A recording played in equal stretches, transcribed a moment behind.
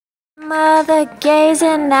Mother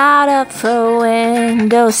gazing out of her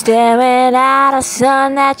window, staring at a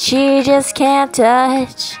sun that she just can't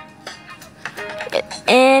touch.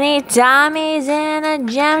 Anytime he's in a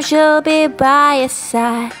jam, she'll be by his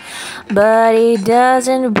side. But he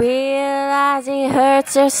doesn't realize he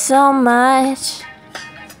hurts her so much.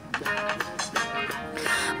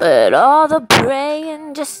 But all the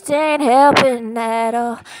praying just ain't helping at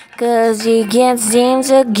all, 'cause he can't seem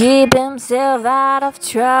to keep himself out of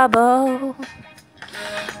trouble.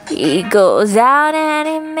 He goes out and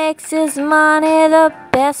he makes his money the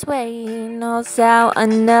best way he knows how.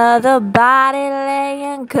 Another body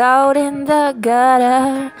laying cold in the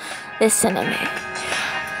gutter. Listen to me.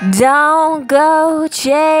 Don't go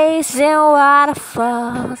chasing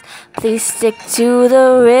waterfalls. Please stick to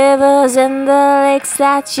the rivers and the lakes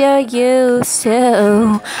that you're used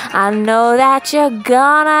to. I know that you're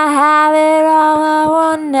gonna have it all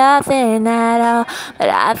or nothing at all, but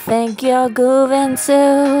I think you're moving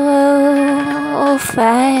too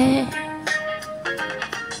fast.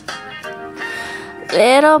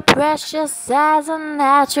 Little precious has a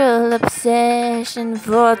natural obsession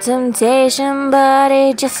for temptation, but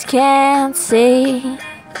he just can't see.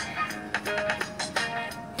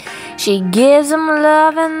 She gives him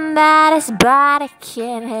loving that his body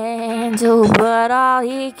can't handle, but all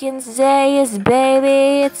he can say is,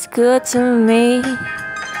 baby, it's good to me.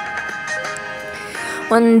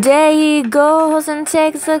 One day he goes and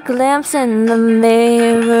takes a glimpse in the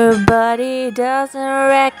mirror, but he doesn't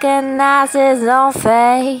recognize his own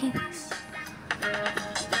face.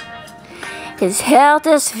 His health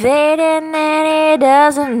is fading and he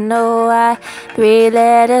doesn't know why. 3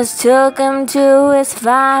 letters took him to his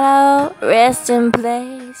final resting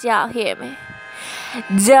place. Y'all hear me?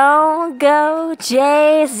 Don't go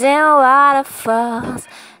chasing waterfalls.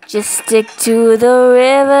 Just stick to the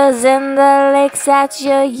rivers and the lakes that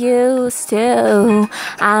you're used to.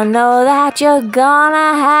 I know that you're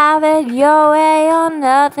gonna have it your way or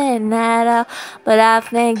nothing at all, but I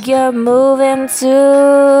think you're moving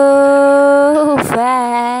too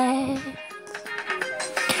fast.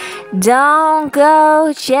 Don't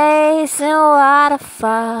go chasing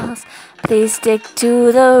waterfalls. Please stick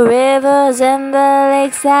to the rivers and the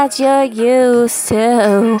lakes that you're used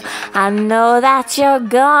to. I know that you're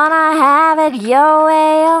gonna have it your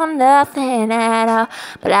way or nothing at all,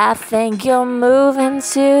 but I think you're moving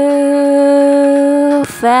too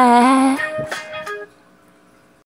fast.